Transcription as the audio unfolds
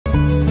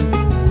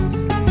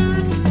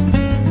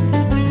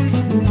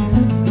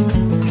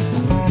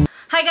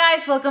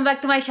guys, welcome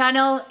back to my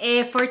channel.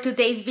 For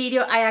today's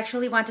video, I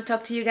actually want to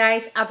talk to you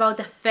guys about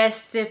the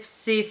festive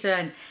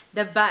season.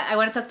 I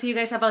want to talk to you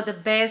guys about the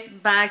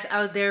best bags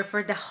out there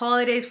for the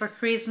holidays, for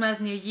Christmas,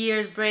 New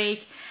Year's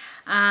break,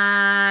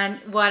 and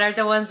what are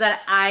the ones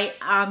that I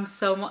am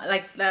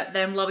that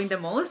I'm loving the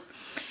most.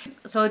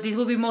 So this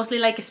will be mostly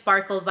like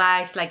sparkle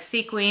bags, like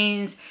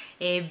sequins,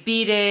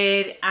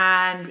 beaded,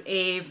 and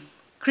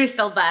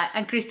crystal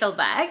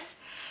bags.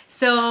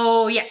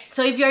 So yeah,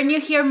 so if you're new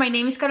here, my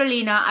name is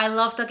Carolina. I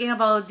love talking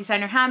about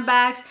designer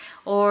handbags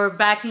or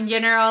bags in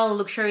general,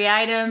 luxury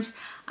items,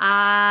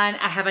 and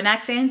I have an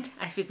accent.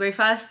 I speak very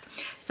fast.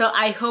 So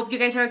I hope you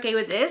guys are okay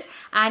with this.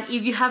 And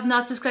if you have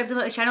not subscribed to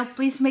my channel,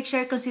 please make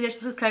sure to consider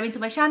subscribing to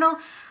my channel.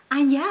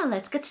 And yeah,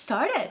 let's get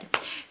started.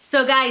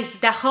 So guys,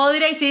 the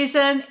holiday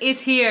season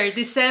is here.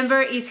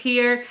 December is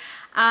here.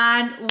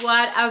 And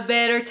what a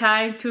better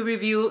time to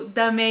review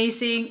the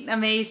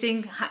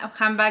amazing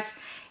handbags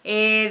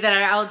that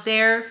are out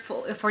there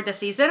for the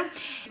season.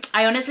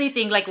 I honestly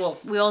think, like, well,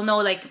 we all know,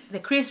 like, the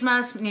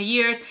Christmas, New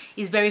Year's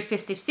is very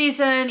festive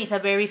season. It's a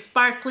very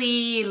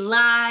sparkly,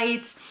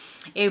 light,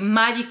 a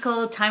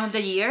magical time of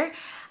the year.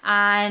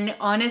 And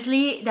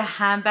honestly, the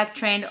handbag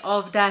trend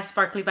of the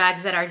sparkly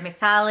bags that are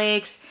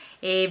metallics,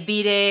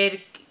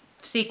 beaded,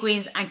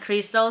 sequins, and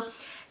crystals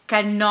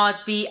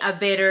cannot be a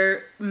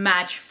better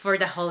match for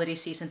the holiday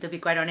season, to be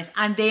quite honest.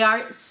 And there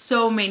are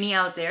so many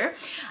out there.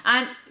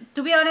 And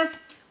to be honest,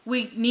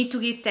 we need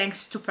to give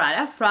thanks to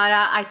Prada.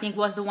 Prada, I think,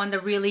 was the one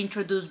that really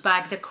introduced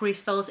back the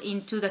crystals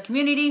into the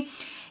community.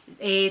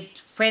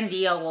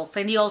 Fendi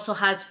also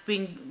has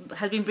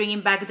been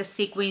bringing back the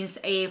sequins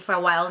for a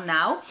while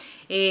now.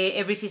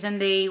 Every season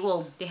they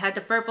had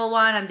the purple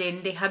one, and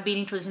then they have been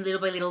introducing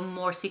little by little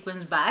more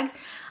sequins bags.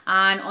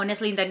 And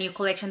honestly, in the new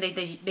collection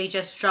they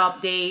just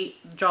dropped, they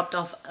dropped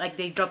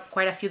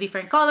quite a few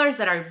different colors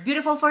that are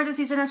beautiful for the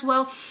season as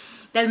well,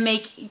 that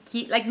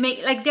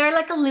they're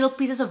like a little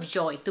pieces of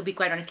joy, to be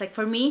quite honest. Like,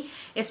 for me,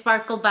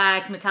 sparkle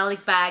bags,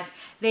 metallic bags,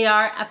 they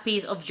are a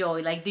piece of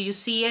joy. Like, do you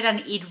see it? And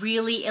it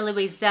really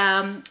elevates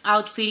the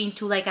outfit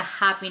into like a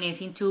happiness,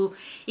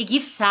 it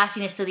gives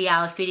sassiness to the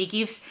outfit. It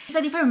gives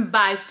a different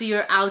vibe to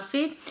your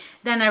outfit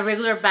than a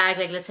regular bag.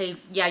 Like, let's say,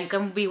 yeah, you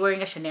can be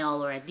wearing a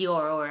Chanel or a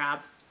Dior or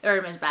a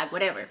Hermes bag,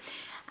 whatever,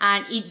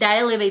 and that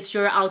elevates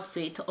your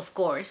outfit, of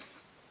course.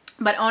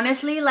 But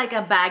honestly, like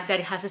a bag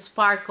that has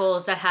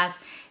sparkles, that has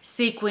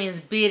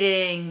sequins,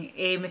 beading,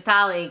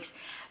 metallics,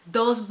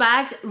 those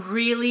bags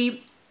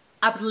really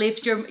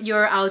uplift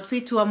your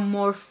outfit to a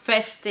more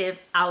festive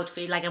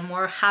outfit, like a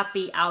more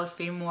happy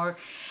outfit, more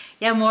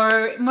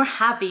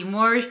happy,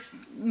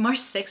 more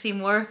sexy,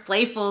 more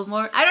playful,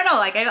 more, I don't know,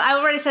 like I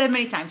already said it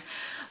many times.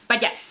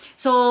 But yeah,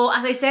 so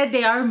as I said,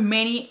 there are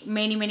many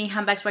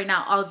handbags right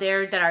now out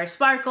there that are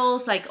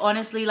sparkles. Like,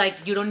 honestly, like,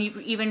 you don't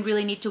even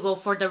really need to go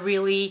for the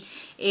really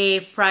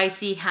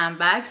pricey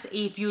handbags.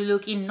 If you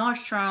look in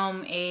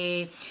Nordstrom,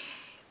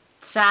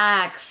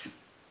 Saks,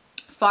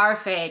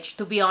 Farfetch,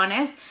 to be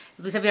honest,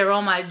 Luisa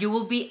Roma, you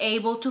will be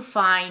able to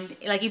find,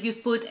 like, if you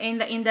put in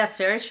the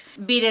search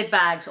beaded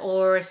bags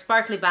or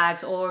sparkly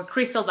bags or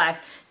crystal bags,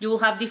 you will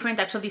have different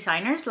types of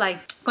designers,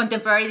 like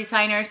contemporary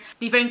designers,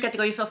 different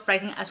categories of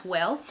pricing as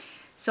well.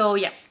 So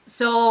yeah,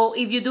 so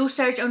if you do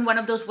search on one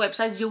of those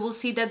websites, you will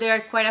see that there are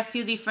quite a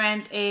few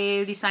different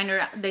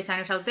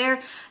designers out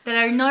there that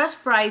are not as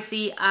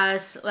pricey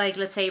as, like,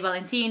 let's say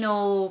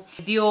Valentino,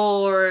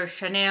 Dior,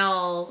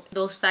 Chanel,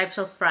 those types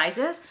of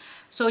prices.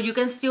 So you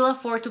can still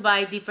afford to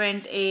buy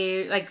different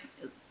like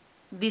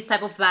these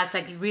type of bags,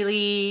 like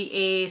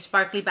really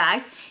sparkly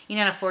bags in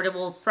an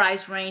affordable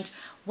price range.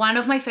 One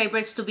of my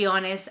favorites, to be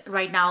honest,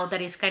 right now, that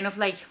is kind of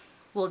like,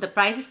 well, the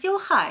price is still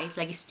high,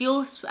 like it's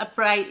still a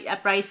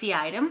pricey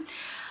item,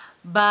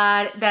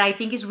 but that I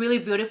think is really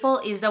beautiful,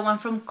 is the one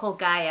from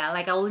xoxo.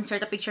 Like, I will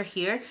insert a picture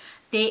here.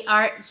 They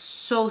are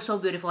so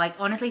beautiful. I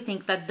honestly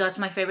think that's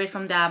my favorite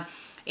from the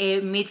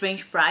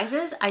mid-range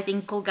prices. I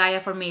think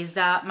xoxo for me is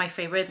my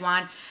favorite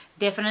one.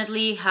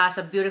 Definitely has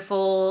a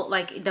beautiful,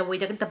 like, the way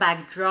that the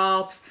bag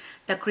drops,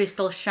 the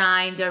crystal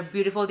shine, they're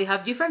beautiful. They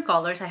have different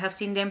colors. I have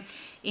seen them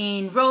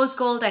in rose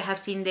gold, I have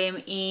seen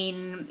them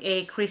in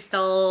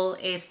crystal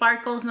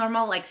sparkles,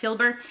 normal, like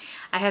silver.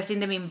 I have seen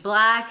them in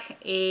black,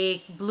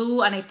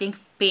 blue, and I think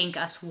pink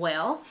as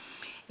well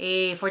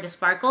for the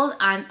sparkles.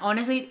 And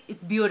honestly, it's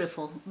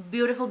beautiful.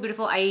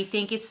 I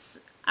think it's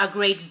a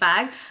great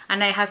bag,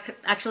 and I have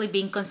actually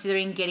been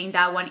considering getting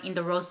that one in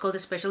the rose gold,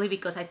 especially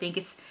because I think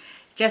it's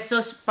just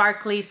so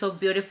sparkly, so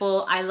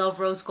beautiful. I love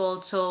rose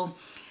gold, so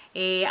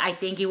I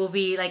think it will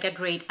be like a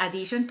great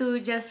addition to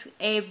just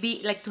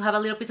to have a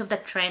little piece of the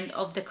trend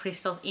of the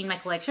crystals in my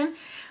collection.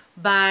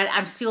 But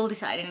I'm still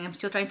deciding, I'm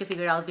still trying to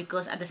figure it out,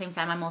 because at the same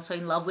time I'm also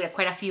in love with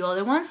quite a few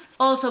other ones.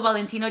 Also,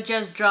 Valentino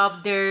just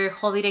dropped their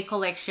holiday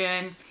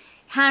collection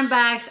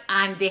handbags,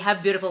 and they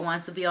have beautiful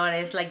ones, to be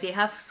honest. Like they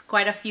have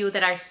quite a few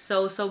that are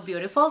so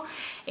beautiful.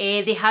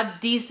 They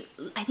have this,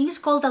 I think it's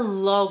called a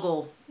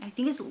logo. I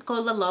think it's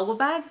called a logo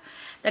bag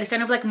that is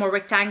kind of like more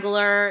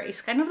rectangular.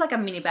 It's kind of like a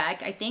mini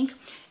bag, I think.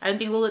 I don't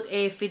think it will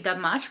fit that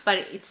much, but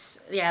it's,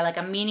 yeah, like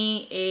a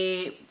mini,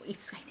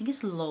 it's, I think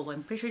it's logo.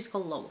 I'm pretty sure it's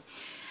called logo.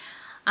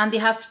 And they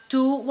have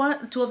two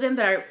of them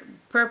that are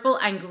purple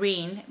and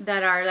green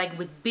that are like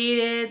with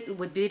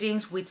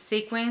beadings, with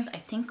sequins, I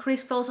think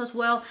crystals as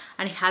well,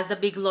 and it has the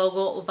big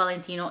logo of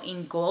Valentino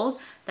in gold.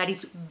 That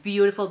is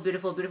beautiful,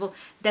 beautiful, beautiful.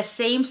 The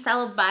same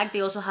style of bag,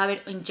 they also have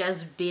it in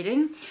just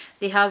beading.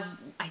 They have,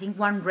 I think,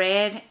 one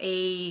red,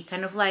 a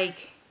kind of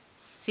like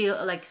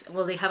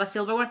well, they have a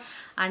silver one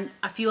and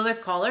a few other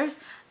colors.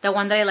 The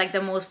one that I like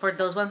the most for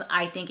those ones,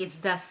 I think it's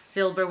the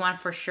silver one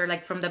for sure,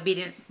 like from the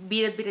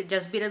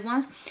just beaded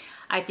ones.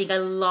 I think I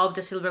love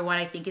the silver one.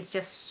 I think it's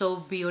just so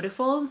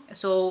beautiful.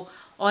 So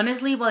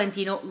honestly,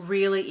 Valentino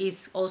really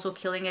is also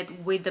killing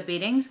it with the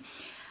beadings.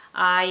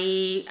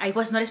 I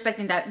was not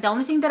expecting that. The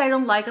only thing that I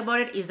don't like about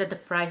it is that the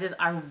prices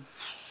are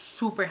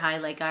super high,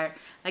 like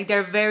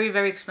they're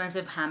very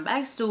expensive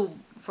handbags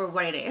for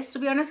what it is, to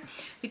be honest.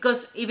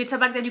 Because if it's a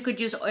bag that you could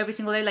use every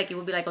single day, like it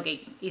would be like,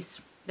 okay,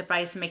 is the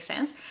price makes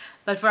sense.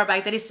 But for a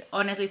bag that is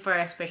honestly for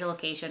a special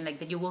occasion, like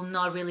that you will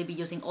not really be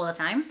using all the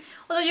time,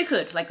 although you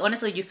could, like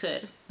honestly you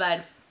could,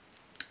 but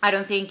I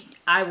don't think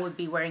I would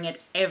be wearing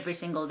it every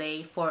single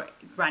day for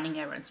running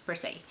errands per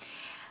se.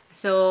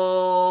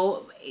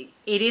 So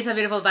it is a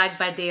beautiful bag,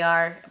 but they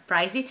are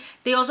pricey.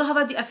 They also have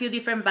a few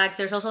different bags.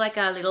 There's also like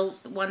a little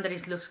one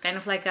that looks kind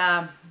of like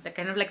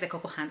the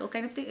coco handle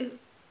kind of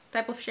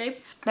type of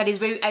shape. That is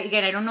very,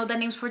 again, I don't know the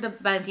names for the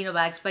Valentino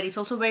bags, but it's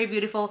also very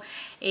beautiful.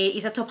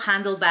 It's a top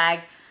handle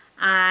bag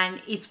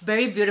and it's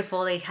very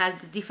beautiful. It has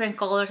different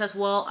colors as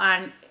well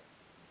and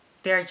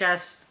they're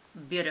just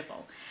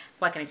beautiful.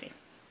 What can I say?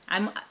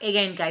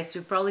 Again, guys,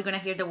 you're probably gonna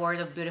hear the word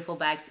of beautiful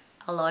bags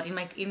a lot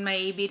in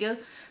my video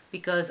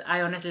because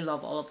I honestly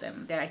love all of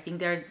them. I think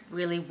they're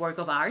really work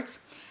of arts.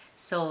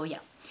 So yeah.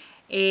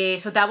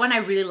 So that one I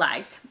really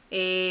liked.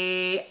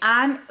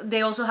 And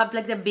they also have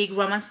like the big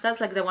Roman studs,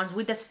 like the ones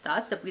with the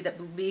studs, with the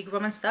big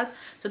Roman studs.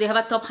 So they have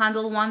a top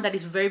handle one that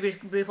is very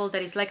beautiful,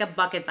 that is like a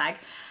bucket bag.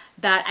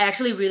 That I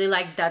actually really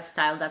like that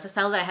style. That's a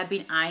style that I have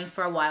been eyeing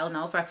for a while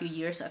now, for a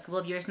couple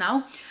of years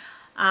now.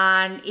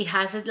 And it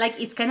has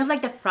it's kind of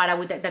like the Prada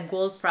with the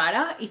gold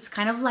Prada. It's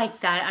kind of like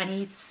that and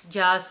it's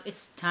just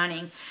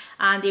stunning.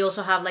 And they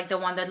also have like the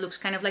one that looks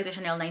kind of like the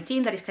Chanel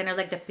 19, that is kind of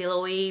like the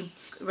pillowy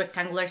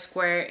rectangular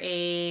square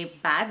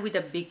bag with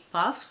the big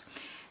puffs.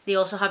 They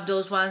also have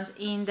those ones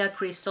in the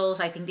crystals.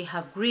 I think they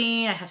have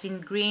green. I have seen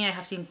green. I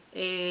have seen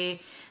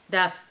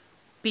the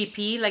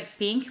PP, like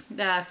pink,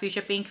 the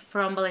fuchsia pink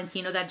from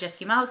Valentino that just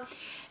came out.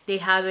 They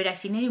have it, I've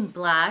seen it in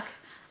black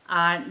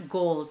and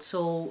gold.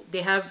 So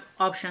they have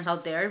options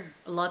out there,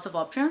 lots of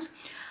options.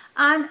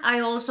 And I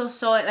also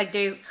saw it, like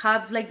they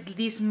have like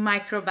this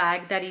micro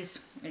bag that is,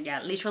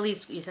 yeah, literally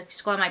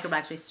it's called a micro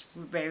bag. So it's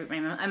very,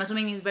 I'm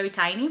assuming it's very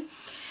tiny.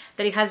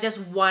 That it has just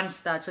one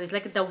stud. So it's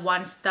like the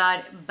one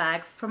stud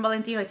bag from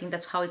Valentino. I think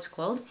that's how it's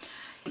called.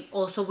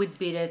 Also with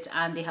beaded,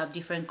 and they have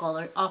different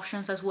color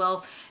options as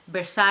well.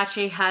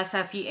 Versace has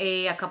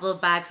a couple of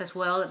bags as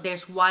well.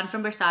 There's one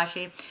from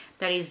Versace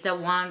that is the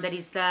one that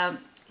is the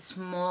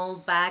small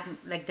bag,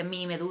 like the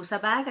mini Medusa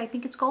bag, I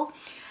think it's called,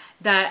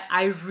 that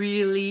I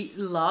really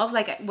love.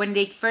 Like when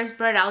they first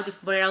brought it out, they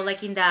brought it out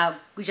like in the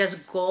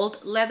just gold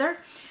leather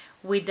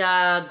with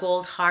the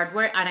gold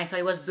hardware, and I thought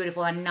it was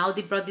beautiful. And now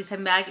they brought this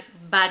bag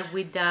but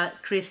with the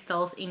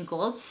crystals in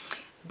gold.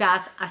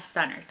 That's a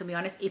stunner, to be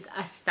honest. It's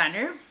a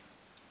stunner.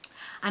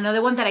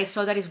 Another one that I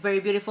saw that is very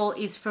beautiful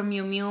is from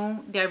Miu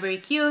Miu. They're very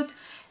cute.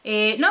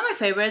 Not my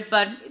favorite,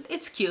 but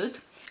it's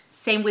cute.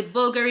 Same with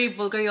Bulgari.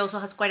 Bulgari also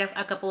has quite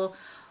a couple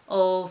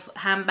of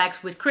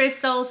handbags with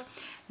crystals.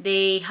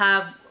 They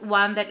have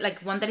one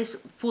that is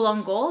full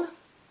on gold,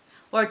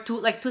 or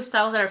two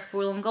styles that are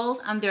full on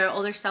gold, and there are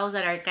other styles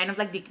that are kind of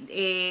like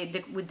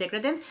with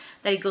degradant,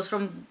 that it goes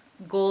from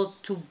gold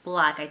to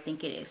black, I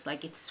think it is.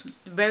 Like it's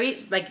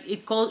very, like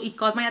it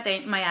caught my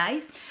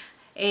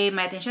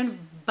attention,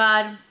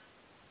 but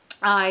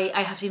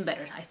I have seen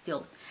better.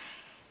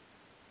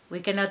 We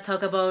cannot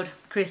talk about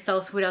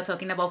crystals without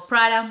talking about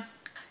Prada.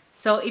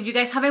 So if you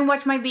guys haven't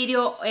watched my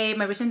video,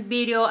 my recent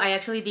video, I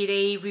actually did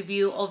a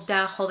review of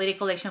the holiday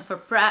collection for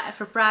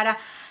Prada.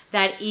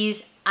 That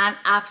is an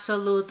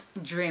absolute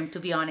dream, to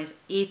be honest.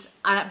 It's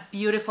a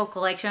beautiful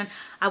collection.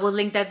 I will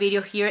link that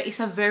video here. It's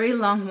a very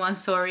long one,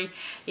 sorry.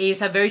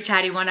 It's a very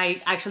chatty one.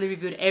 I actually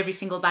reviewed every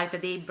single bag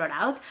that they brought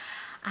out.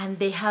 And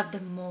they have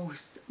the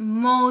most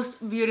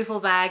beautiful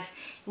bags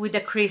with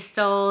the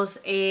crystals,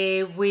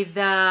 with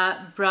the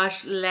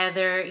brushed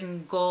leather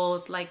in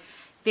gold. Like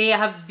they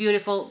have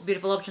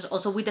beautiful options.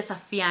 Also with the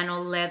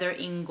Saffiano leather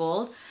in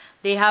gold.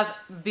 They have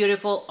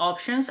beautiful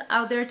options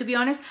out there, to be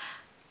honest.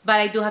 But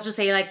I do have to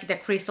say, like, the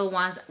crystal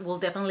ones will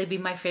definitely be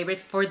my favorite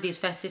for this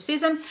festive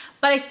season.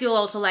 But I still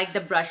also like the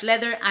brush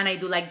leather, and I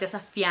do like the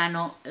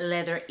Saffiano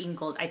leather in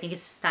gold. I think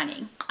it's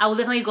stunning. I will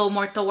definitely go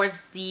more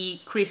towards the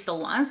crystal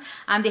ones,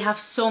 and they have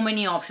so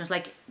many options.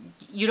 Like,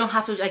 you don't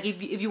have to, like,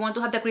 if you want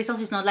to have the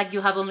crystals, it's not like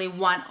you have only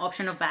one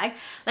option of bag.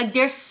 Like,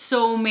 there's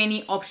so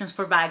many options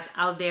for bags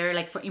out there,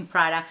 like in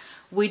Prada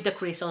with the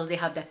crystals. They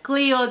have the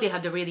Clio, they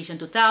have the Re-Edition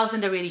 2000,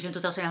 the Re-Edition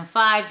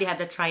 2005, they have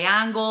the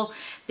triangle,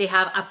 they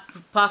have a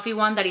puffy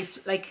one that is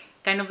like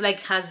kind of like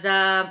has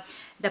the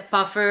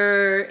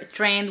puffer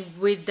trend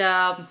with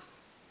the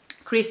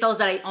crystals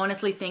that I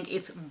honestly think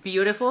it's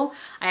beautiful.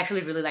 I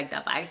actually really like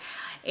that bag.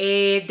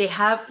 They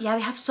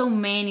have so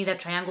many. The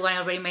triangle one, I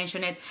already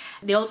mentioned it.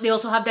 They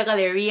also have the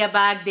Galleria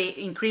bag,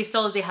 in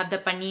crystals. They have the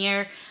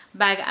Panier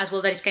bag as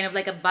well, that is kind of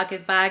like a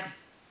bucket bag.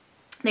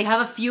 They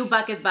have a few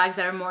bucket bags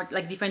that are more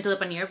like different to the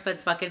Panier,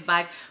 but bucket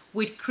bag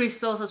with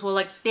crystals as well.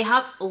 Like, they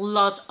have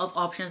lots of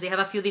options. They have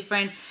a few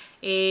different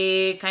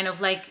kind of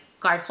like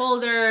card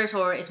holders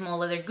or small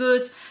leather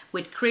goods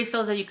with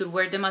crystals that you could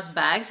wear them as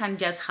bags and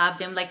just have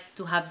them like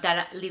to have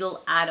that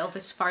little add of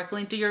a sparkle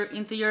into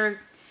your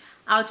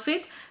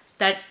outfit.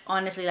 That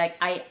honestly, like,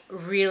 I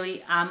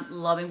really am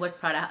loving what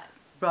Prada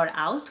brought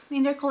out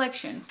in their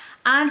collection.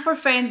 And for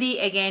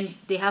Fendi, again,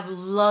 they have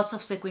lots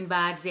of sequin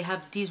bags. They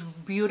have this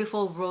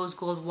beautiful rose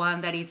gold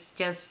one that it's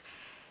just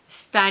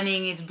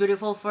stunning. It's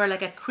beautiful for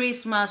like a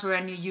Christmas or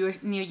a New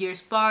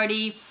Year's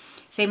party.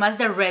 Same as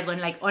the red one.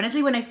 Like,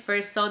 honestly, when I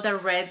first saw the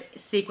red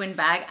sequin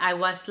bag, I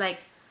was like,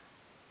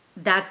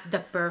 that's the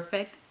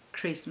perfect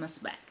Christmas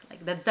bag.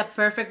 Like, that's the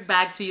perfect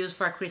bag to use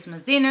for a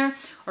Christmas dinner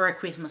or a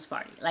Christmas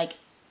party. Like,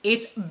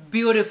 it's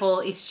beautiful,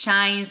 it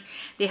shines.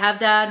 They have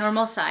the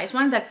normal size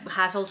one that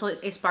has also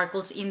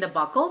sparkles in the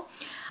buckle,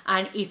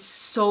 and it's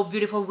so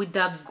beautiful with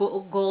the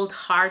gold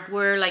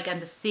hardware, like, and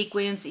the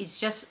sequins. It's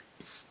just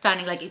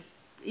stunning. Like,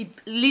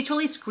 it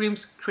literally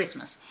screams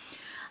Christmas.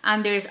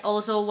 And there's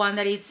also one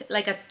that it's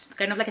like a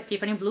kind of like a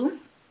Tiffany blue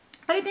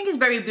that I think is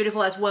very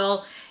beautiful as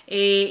well.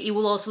 It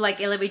will also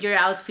like elevate your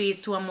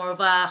outfit to a more of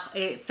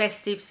a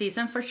festive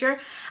season for sure.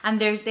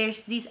 And there's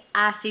this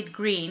acid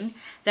green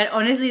that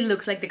honestly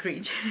looks like the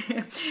Grinch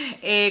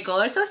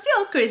color, so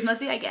still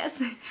Christmassy, I guess.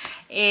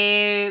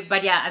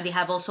 But yeah, and they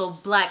have also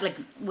black, like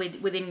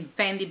within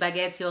Fendi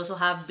baguettes, they also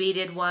have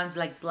beaded ones,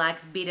 like black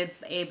beaded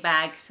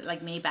bags,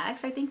 like mini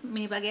bags, I think,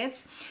 mini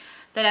baguettes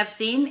that I've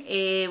seen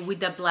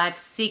with the black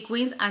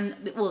sequins.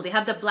 And well, they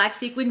have the black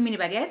sequin mini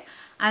baguette,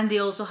 and they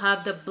also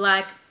have the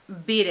black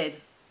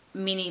beaded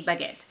mini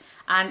baguette,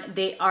 and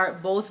they are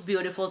both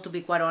beautiful, to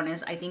be quite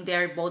honest. I think they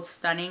are both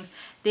stunning.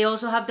 They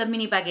also have the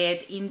mini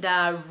baguette in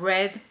the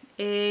red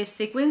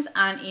sequins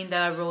and in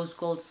the rose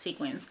gold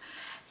sequins.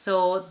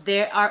 So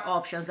there are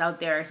options out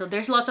there. So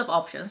there's lots of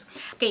options.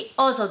 Okay,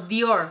 also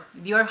Dior.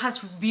 Dior has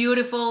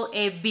beautiful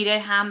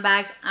beaded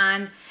handbags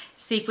and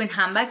sequin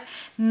handbags.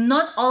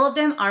 Not all of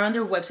them are on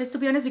their website, to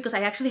be honest, because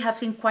I actually have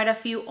seen quite a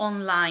few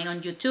online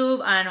on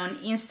YouTube and on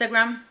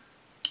Instagram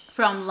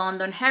from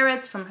London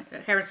Harrods, from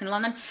Harrods in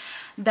London,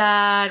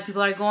 that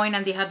people are going,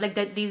 and they have like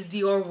this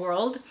Dior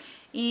world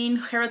in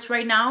Harrods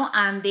right now,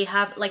 and they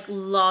have like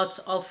lots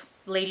of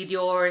Lady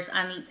Dior's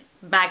and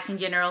bags in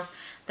general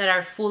that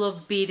are full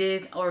of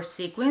beaded or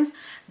sequins.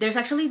 There's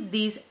actually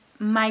these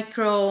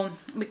micro,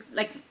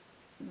 like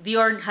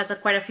Dior has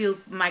quite a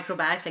few micro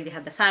bags, like they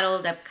have the Saddle,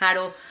 the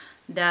Caro,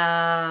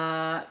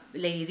 the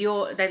Lady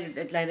Dior,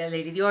 the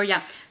Lady Dior,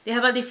 yeah. They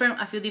have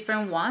a few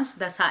different ones.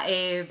 That's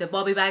the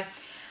Bobby bag.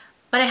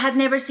 But I had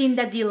never seen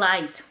the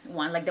Delight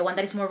one, like the one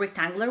that is more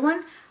rectangular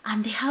one.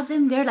 And they have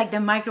them there, like the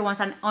micro ones.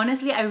 And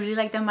honestly, I really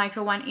like the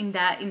micro one in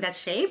that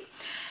shape,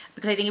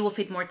 because I think it will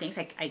fit more things,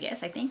 like,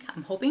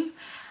 I'm hoping.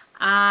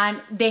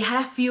 And they had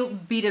a few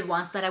beaded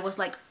ones that I was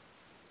like,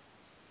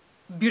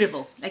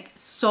 beautiful, like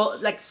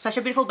such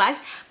a beautiful bags,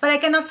 but I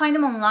cannot find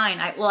them online.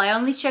 I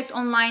only checked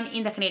online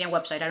in the Canadian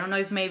website. I don't know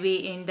if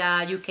maybe in the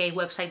UK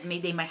website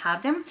they might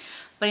have them,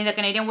 but in the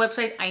Canadian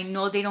website I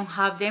know they don't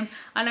have them,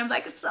 and I'm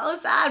like, it's so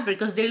sad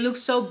because they look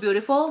so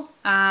beautiful.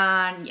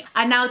 And yeah,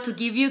 and now to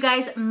give you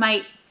guys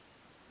my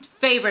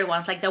favorite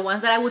ones, like the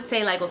ones that I would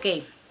say, like,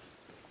 okay,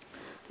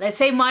 let's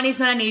say money is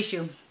not an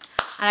issue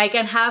and I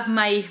can have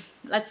my,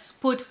 let's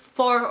put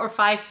 4 or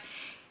 5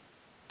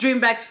 dream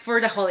bags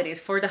for the holidays,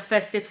 for the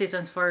festive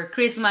seasons, for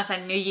Christmas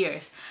and New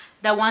Year's.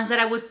 The ones that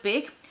I would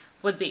pick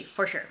would be,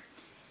 for sure,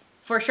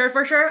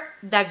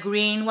 the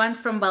green one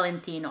from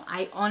Valentino.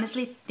 I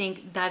honestly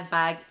think that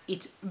bag,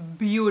 it's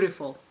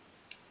beautiful.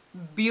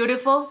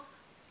 Beautiful,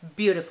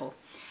 beautiful.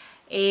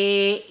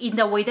 In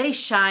the way that it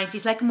shines,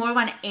 it's like more of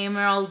an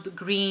emerald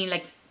green.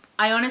 Like,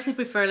 I honestly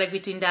prefer, like,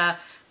 between the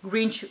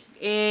green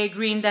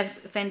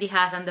that Fendi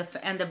has and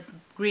the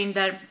green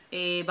that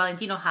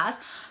Valentino has.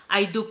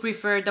 I do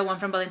prefer the one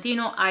from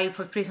Valentino.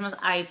 For Christmas,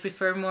 I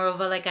prefer more of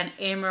like an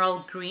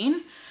emerald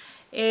green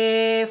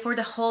for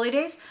the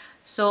holidays.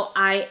 So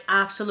I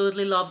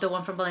absolutely love the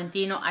one from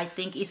Valentino. I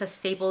think it's a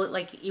staple,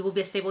 like it will be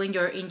a staple in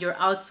your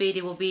outfit.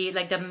 It will be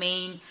like the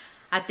main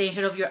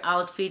attention of your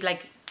outfit.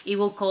 Like, it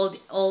will call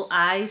all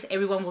eyes.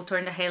 Everyone will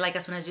turn the head like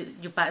as soon as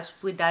you pass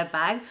with that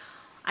bag.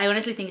 I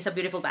honestly think it's a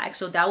beautiful bag.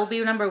 So that will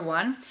be number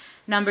one.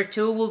 Number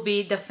two will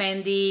be the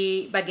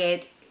Fendi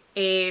baguette.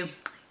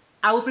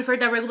 I would prefer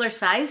the regular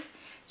size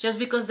just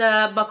because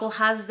the buckle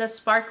has the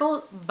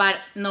sparkle, but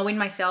knowing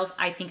myself,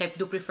 I think I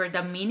do prefer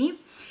the mini.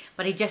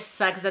 But it just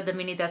sucks that the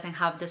mini doesn't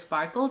have the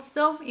sparkles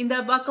though in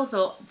the buckle.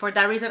 So for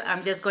that reason,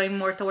 I'm just going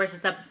more towards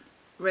the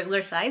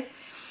regular size.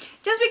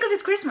 Just because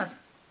it's Christmas.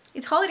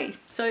 It's holiday.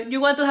 So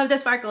you want to have the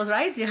sparkles,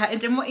 right?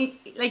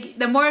 Like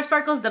the more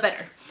sparkles, the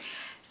better.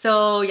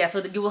 So yeah,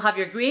 so you will have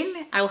your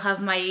green. I will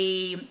have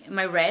my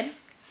red.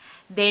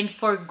 Then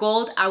for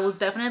gold, I will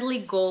definitely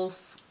go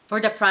for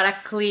the Prada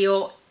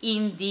Clio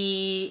in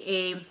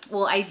the,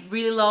 well, I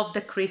really love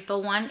the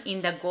crystal one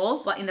in the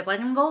gold, in the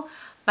platinum gold,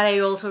 but I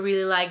also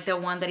really like the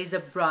one that is a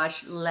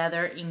brushed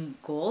leather in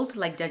gold,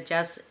 like the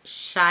just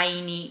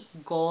shiny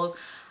gold.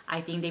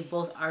 I think they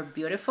both are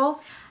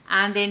beautiful.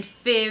 And then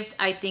fifth,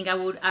 I think I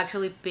would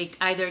actually pick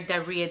either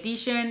the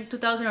re-edition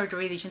 2000 or the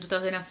re-edition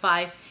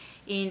 2005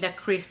 in the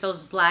crystals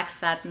black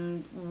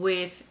satin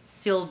with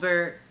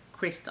silver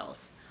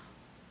crystals.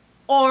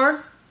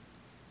 Or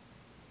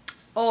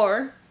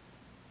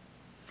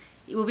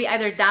it will be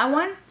either that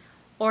one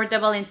or the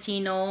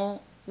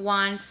Valentino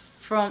one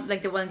from,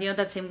 like the Valentino,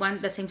 that same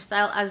one, the same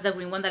style as the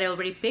green one that I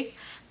already picked,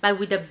 but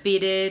with the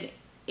beaded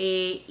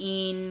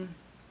in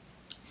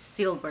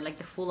silver, like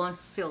the full-on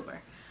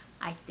silver,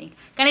 I think.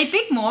 Can I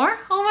pick more?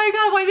 Oh my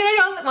god,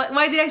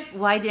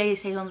 why did I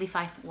say only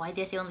five? Why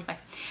did I say only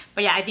five?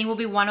 But yeah, I think it will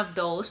be one of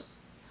those.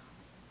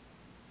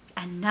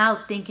 And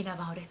now thinking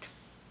about it,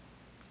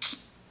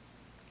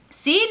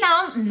 see,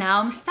 now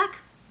I'm stuck,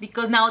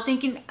 because now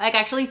thinking, like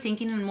actually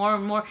thinking more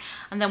and more,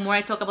 and the more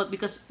I talk about,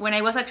 because when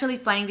I was actually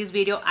planning this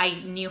video, I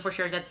knew for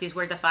sure that these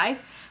were the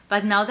five,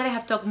 but now that I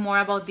have talked more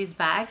about these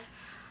bags,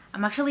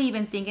 I'm actually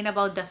even thinking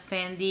about the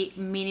Fendi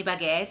mini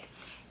baguette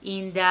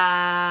in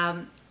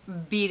the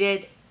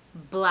beaded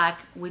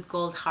black with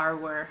gold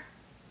hardware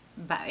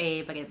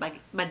baguette,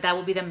 but that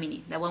will be the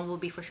mini. That one will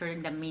be for sure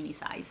in the mini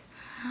size.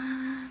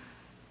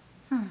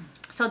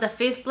 So the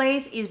fifth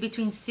place is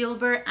between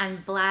silver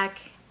and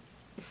black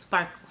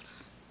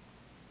sparkles.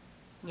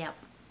 Yep,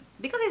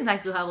 because it's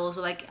nice to have also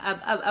like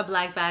a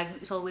black bag.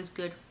 It's always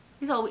good.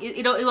 It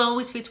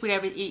always fits with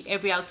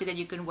every outfit that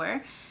you can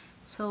wear.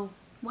 So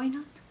why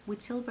not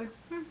with silver?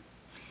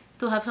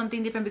 To have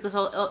something different, because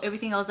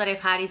everything else that I've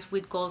had is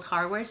with gold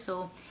hardware.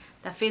 So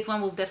the fifth one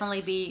will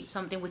definitely be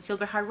something with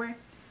silver hardware,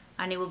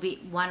 and it will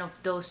be one of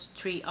those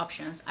three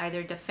options: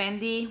 either the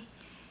Fendi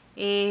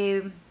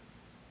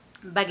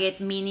baguette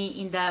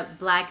mini in the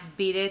black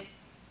beaded,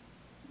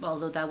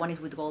 although that one is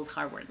with gold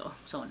hardware though,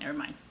 so never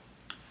mind.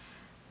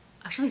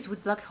 Actually, it's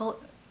with black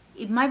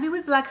it might be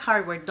with black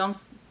hardware. Don't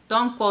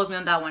quote me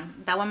on that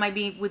one. That one might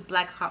be with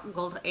black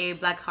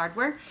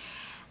hardware.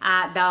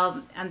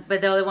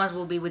 But the other ones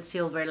will be with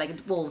silver. Like,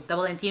 well, the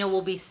Valentino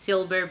will be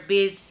silver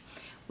beads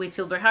with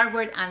silver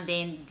hardware, and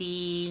then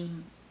the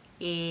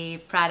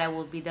Prada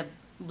will be the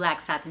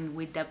black satin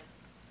with the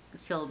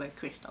silver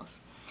crystals.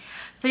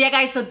 So yeah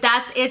guys, so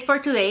that's it for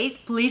today.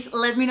 Please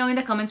let me know in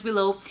the comments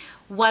below,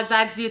 what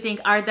bags do you think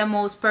are the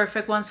most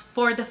perfect ones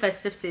for the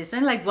festive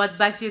season? Like, what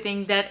bags do you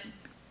think that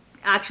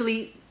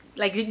actually,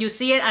 like, you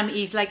see it and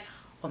it's like,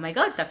 oh my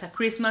god, that's a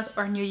Christmas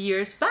or New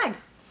Year's bag?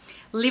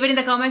 Leave it in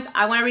the comments.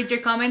 I want to read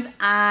your comments.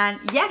 And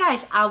yeah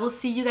guys, I will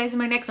see you guys in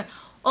my next one.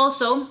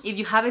 Also, if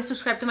you haven't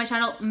subscribed to my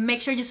channel,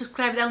 make sure you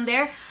subscribe down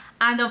there,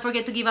 and don't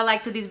forget to give a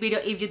like to this video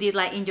if you did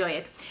enjoy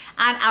it.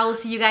 And I will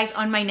see you guys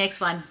on my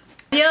next one.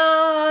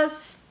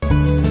 Adios.